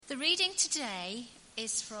The reading today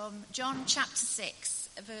is from John chapter 6,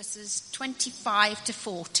 verses 25 to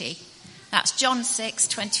 40. That's John 6,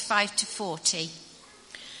 25 to 40.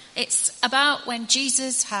 It's about when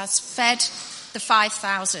Jesus has fed the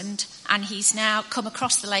 5,000 and he's now come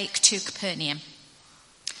across the lake to Capernaum.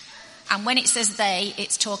 And when it says they,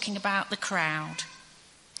 it's talking about the crowd.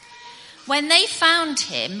 When they found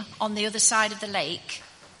him on the other side of the lake,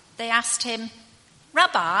 they asked him,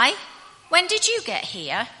 "Rabbi, when did you get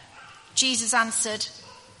here?" Jesus answered,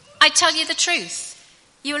 "I tell you the truth.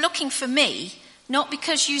 You are looking for me, not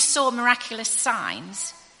because you saw miraculous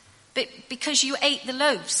signs, but because you ate the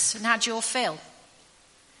loaves and had your fill.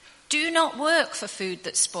 Do not work for food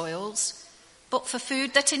that spoils, but for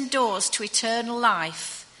food that endures to eternal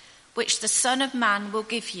life, which the Son of Man will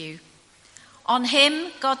give you. On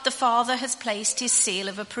him, God the Father has placed his seal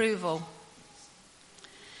of approval."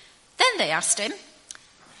 Then they asked him,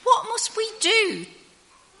 "What must we do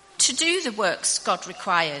to do the works God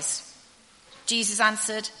requires?" Jesus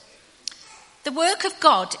answered, "The work of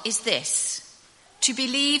God is this, to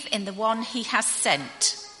believe in the one he has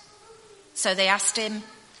sent." So they asked him,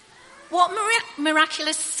 "What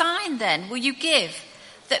miraculous sign then will you give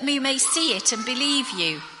that we may see it and believe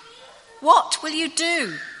you? What will you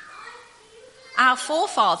do?" "Our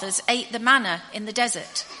forefathers ate the manna in the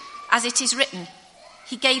desert, as it is written,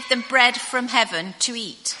 he gave them bread from heaven to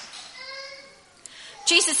eat."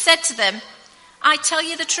 Jesus said to them, "I tell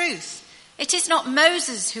you the truth. It is not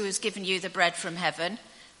Moses who has given you the bread from heaven,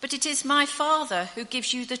 but it is my Father who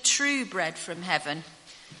gives you the true bread from heaven.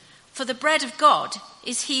 For the bread of God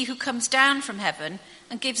is he who comes down from heaven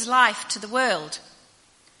and gives life to the world."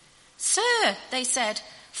 "Sir," they said,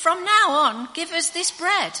 "from now on give us this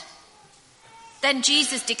bread." Then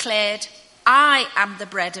Jesus declared, "I am the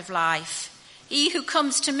bread of life. He who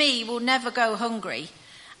comes to me will never go hungry,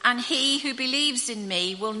 and he who believes in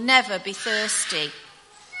me will never be thirsty.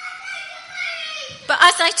 But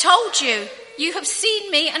as I told you, you have seen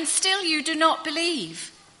me and still you do not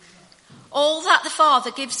believe. All that the Father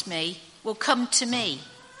gives me will come to me,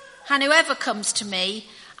 and whoever comes to me,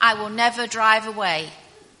 I will never drive away.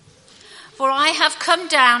 For I have come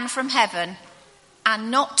down from heaven, and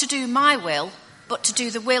not to do my will, but to do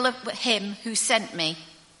the will of him who sent me.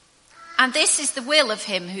 And this is the will of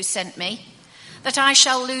him who sent me, that I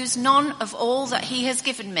shall lose none of all that he has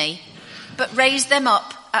given me, but raise them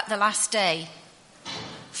up at the last day.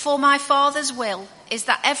 For my Father's will is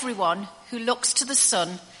that everyone who looks to the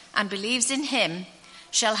Son and believes in him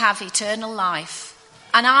shall have eternal life,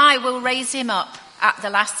 and I will raise him up at the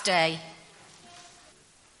last day."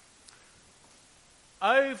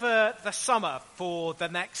 Over the summer, for the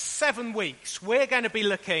next 7 weeks, we're going to be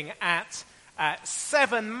looking at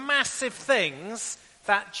 7 massive things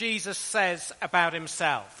that Jesus says about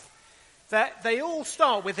himself. That they all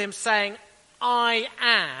start with him saying, "I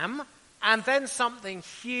am," and then something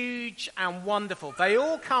huge and wonderful. They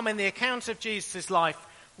all come in the account of Jesus' life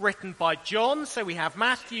written by John. So we have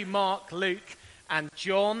Matthew, Mark, Luke, and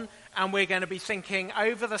John. And we're going to be thinking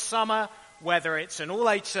over the summer, whether it's an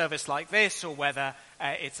all-age service like this or whether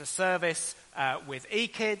it's a service with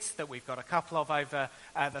e-kids that we've got a couple of over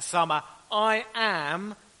the summer, I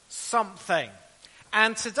am something.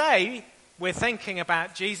 And today we're thinking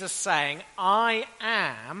about Jesus saying, "I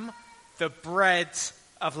am the bread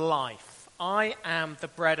of life. I am the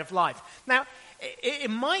bread of life." Now, it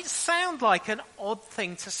might sound like an odd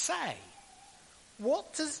thing to say.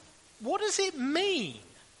 What does it mean?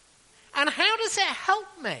 And how does it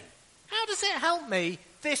help me? How does it help me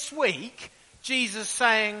this week, Jesus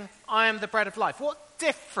saying, "I am the bread of life"? What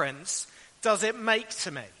difference does it make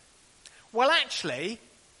to me? Well, actually,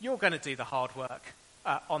 you're going to do the hard work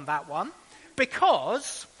on that one,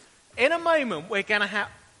 because in a moment we're going to have,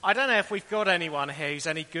 I don't know if we've got anyone here who's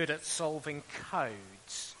any good at solving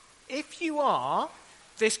codes. If you are,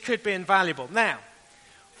 this could be invaluable. Now,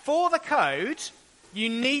 for the code, you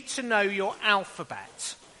need to know your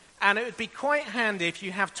alphabet, and it would be quite handy if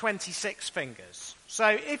you have 26 fingers. So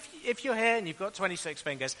if you're here and you've got 26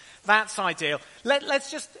 fingers, that's ideal. Let's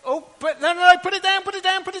just, put it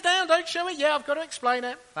down, don't show it. Yeah, I've got to explain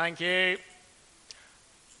it. Thank you.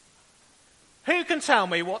 Who can tell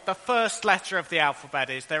me what the first letter of the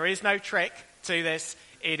alphabet is? There is no trick to this.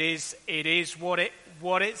 It is what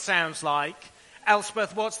it sounds like.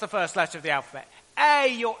 Elspeth, what's the first letter of the alphabet? A,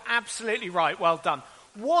 you're absolutely right. Well done.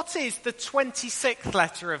 What is the 26th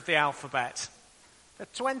letter of the alphabet? The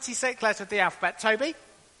 26th letter of the alphabet. Toby?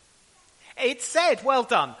 It's Z. Well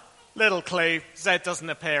done. Little clue. Z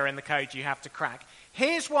doesn't appear in the code you have to crack.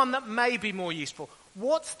 Here's one that may be more useful.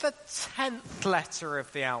 What's the 10th letter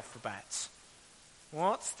of the alphabet?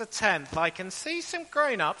 What's the 10th? I can see some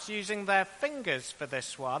grown-ups using their fingers for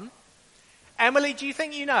this one. Emily, do you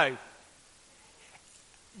think you know?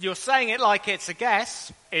 You're saying it like it's a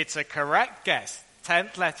guess. It's a correct guess.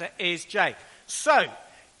 10th letter is J. So,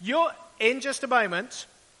 in just a moment,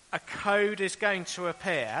 a code is going to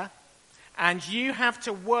appear, and you have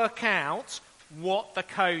to work out what the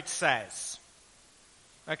code says.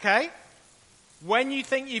 Okay? When you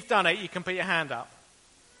think you've done it, you can put your hand up.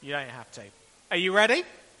 You don't have to. Are you ready?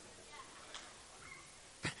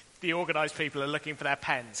 The organised people are looking for their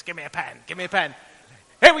pens. Give me a pen. Give me a pen.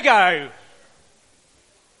 Here we go.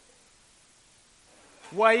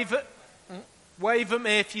 Wave at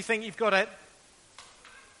me if you think you've got it.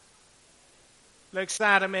 Look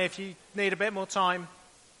sad at me if you need a bit more time.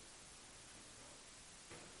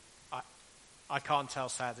 I can't tell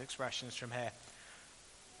sad expressions from here.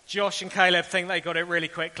 Josh and Caleb think they got it really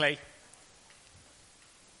quickly.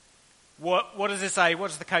 What does it say? What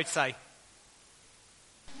does the code say?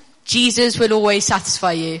 Jesus will always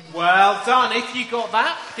satisfy you. Well done. If you got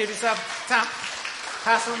that, give yourself a tap.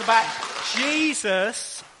 Pass on the back.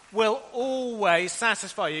 Jesus will always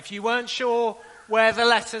satisfy you. If you weren't sure where the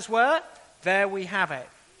letters were, there we have it.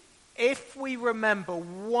 If we remember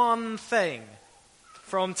one thing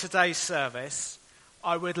from today's service,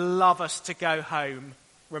 I would love us to go home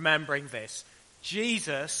remembering this.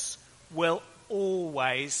 Jesus will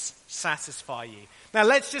always satisfy you. Now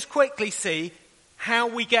let's just quickly see how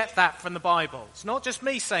we get that from the Bible. It's not just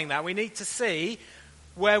me saying that. We need to see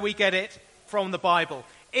where we get it from the Bible.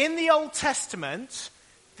 In the Old Testament,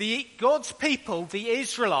 God's people, the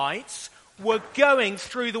Israelites, were going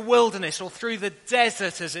through the wilderness, or through the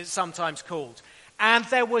desert as it's sometimes called. And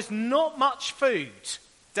there was not much food.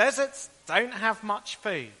 Deserts don't have much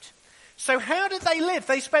food. So how did they live?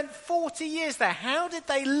 They spent 40 years there. How did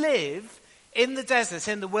they live in the desert,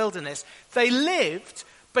 in the wilderness? They lived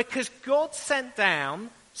because God sent down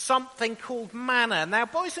something called manna. Now,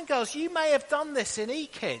 boys and girls, you may have done this in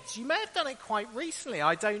eKids. You may have done it quite recently.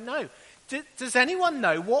 I don't know. Does anyone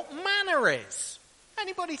know what manna is?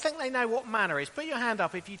 Anybody think they know what manna is? Put your hand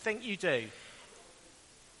up if you think you do.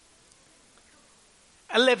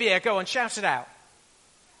 Olivia, go on, shout it out.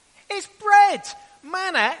 It's bread.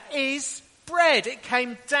 Manna is bread. It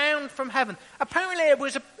came down from heaven. Apparently it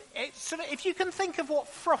was if you can think of what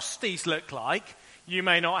Frosties look like, you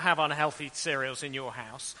may not have unhealthy cereals in your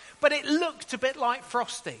house, but it looked a bit like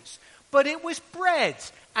Frosties. But it was bread,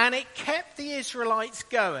 and it kept the Israelites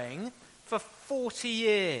going for 40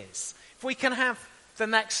 years. If we can have the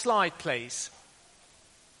next slide, please.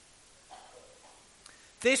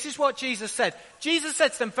 This is what Jesus said. Jesus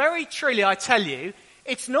said to them, very truly, I tell you,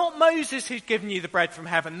 it's not Moses who's given you the bread from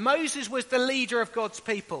heaven. Moses was the leader of God's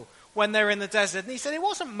people when they were in the desert. And he said, it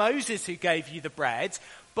wasn't Moses who gave you the bread,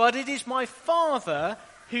 but it is my Father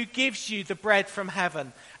who gives you the bread from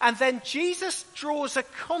heaven. And then Jesus draws a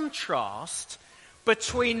contrast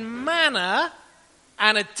between manna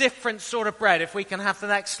and a different sort of bread. If we can have the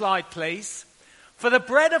next slide, please. For the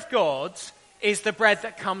bread of God is the bread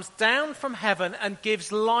that comes down from heaven and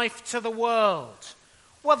gives life to the world.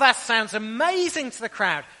 Well, that sounds amazing to the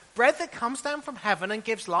crowd. Bread that comes down from heaven and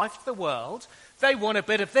gives life to the world. They want a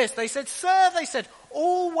bit of this. They said, sir,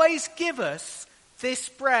 always give us this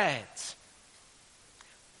bread.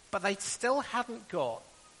 But they still hadn't got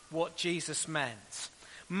what Jesus meant.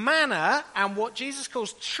 Manna and what Jesus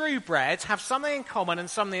calls true bread have something in common and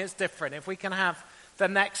something that's different. If we can have the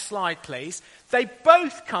next slide, please. They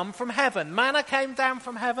both come from heaven. Manna came down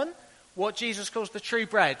from heaven. What Jesus calls the true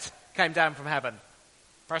bread came down from heaven.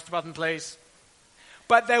 Press the button, please.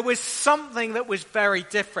 But there was something that was very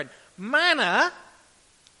different. Manna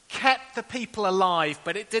kept the people alive,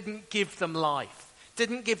 but it didn't give them life. It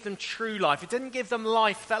didn't give them true life. It didn't give them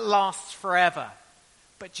life that lasts forever.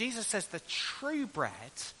 But Jesus says the true bread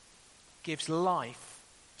gives life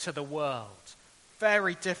to the world.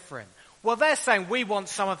 Very different. Well, they're saying we want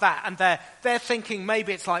some of that, and they're thinking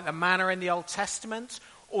maybe it's like the manna in the Old Testament,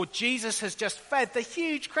 or Jesus has just fed the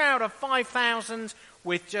huge crowd of 5,000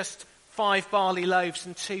 with just 5 barley loaves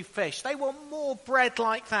and 2 fish. They want more bread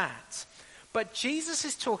like that. But Jesus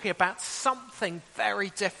is talking about something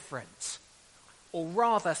very different, or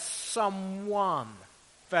rather someone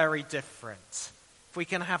very different. If we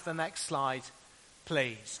can have the next slide,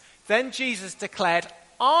 please. Then Jesus declared,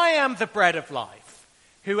 I am the bread of life.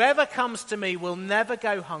 Whoever comes to me will never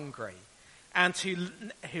go hungry, and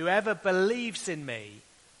whoever believes in me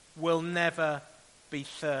will never be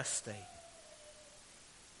thirsty.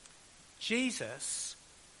 Jesus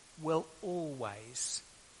will always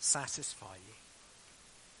satisfy you.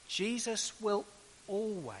 Jesus will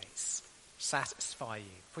always satisfy you.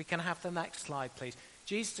 If we can have the next slide, please.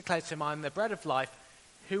 Jesus declared to him, I am the bread of life.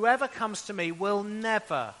 Whoever comes to me will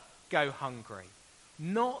never go hungry.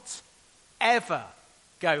 Not ever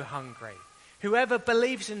go hungry. Whoever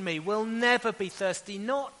believes in me will never be thirsty.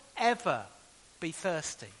 Not ever be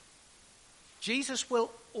thirsty. Jesus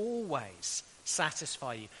will always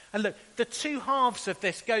satisfy you. And look, the two halves of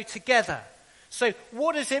this go together. So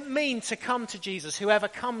what does it mean to come to Jesus? Whoever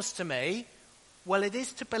comes to me, well, it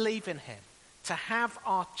is to believe in him, to have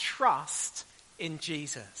our trust in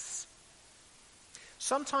Jesus.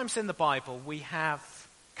 Sometimes in the Bible we have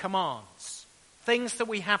commands, things that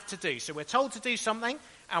we have to do. So we're told to do something,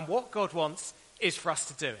 and what God wants is for us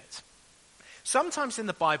to do it. Sometimes in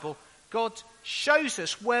the Bible, God shows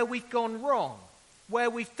us where we've gone wrong, where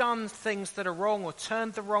we've done things that are wrong or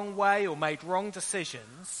turned the wrong way or made wrong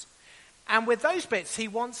decisions. And with those bits, he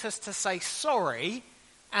wants us to say sorry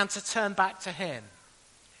and to turn back to him.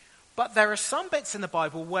 But there are some bits in the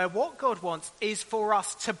Bible where what God wants is for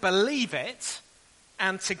us to believe it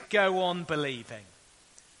and to go on believing.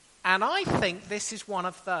 And I think this is one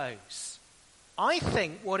of those. I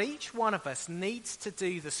think what each one of us needs to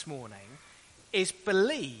do this morning is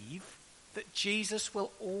believe that Jesus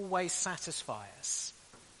will always satisfy us.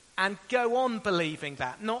 And go on believing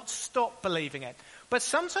that, not stop believing it. But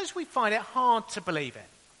sometimes we find it hard to believe it.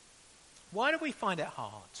 Why do we find it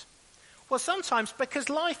hard? Well, sometimes because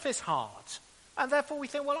life is hard. And therefore we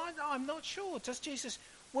think, well, I'm not sure.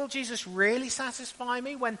 Will Jesus really satisfy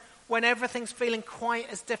me when everything's feeling quite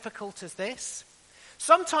as difficult as this?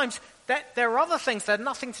 Sometimes there are other things that have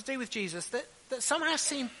nothing to do with Jesus that somehow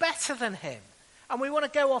seem better than him. And we want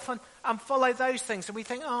to go off and follow those things. And we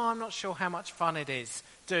think, I'm not sure how much fun it is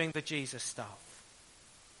doing the Jesus stuff.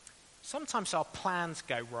 Sometimes our plans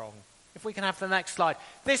go wrong. If we can have the next slide.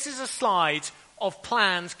 This is a slide of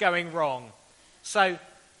plans going wrong. So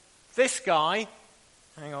this guy,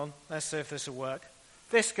 hang on, let's see if this will work.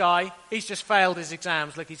 This guy, he's just failed his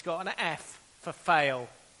exams. Look, he's got an F for fail.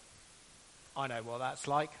 I know what that's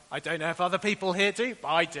like. I don't know if other people here do, but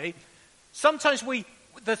I do. Sometimes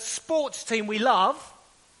the sports team we love,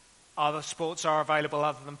 other sports are available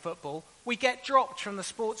other than football, we get dropped from the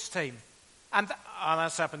sports team. And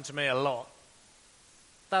that's happened to me a lot.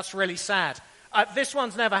 That's really sad. This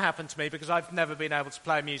one's never happened to me because I've never been able to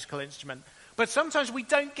play a musical instrument. But sometimes we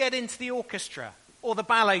don't get into the orchestra or the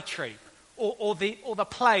ballet troupe or the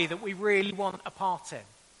play that we really want a part in.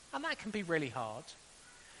 And that can be really hard.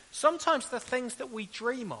 Sometimes the things that we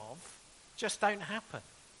dream of just don't happen.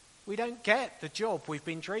 We don't get the job we've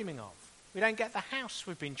been dreaming of. We don't get the house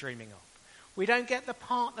we've been dreaming of. We don't get the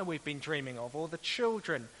partner we've been dreaming of or the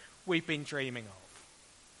children we've been dreaming of.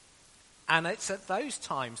 And it's at those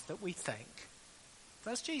times that we think,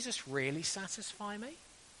 does Jesus really satisfy me?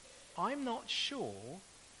 I'm not sure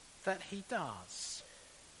that he does.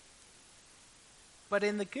 But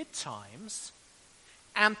in the good times,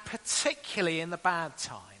 and particularly in the bad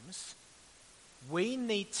times, we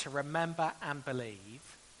need to remember and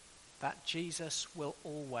believe that Jesus will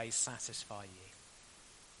always satisfy you.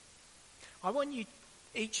 I want you,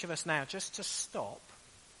 each of us now, just to stop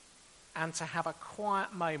and to have a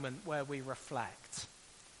quiet moment where we reflect.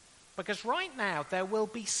 Because right now there will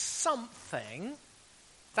be something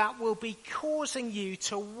that will be causing you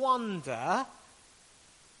to wonder,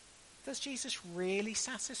 does Jesus really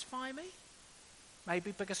satisfy me?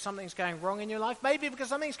 Maybe because something's going wrong in your life. Maybe because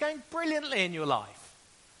something's going brilliantly in your life.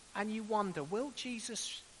 And you wonder,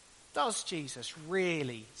 does Jesus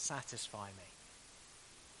really satisfy me?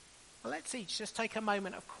 Well, let's each just take a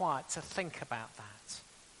moment of quiet to think about that.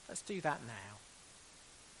 Let's do that now.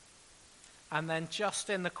 And then just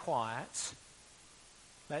in the quiet,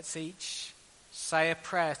 let's each say a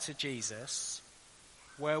prayer to Jesus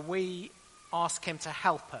where we ask him to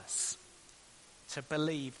help us to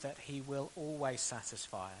believe that he will always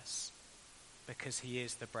satisfy us because he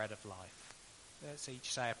is the bread of life. Let's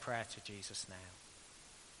each say a prayer to Jesus now.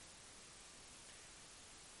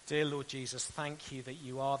 Dear Lord Jesus, thank you that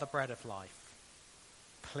you are the bread of life.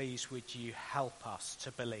 Please would you help us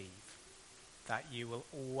to believe that you will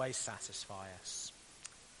always satisfy us.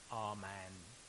 Amen.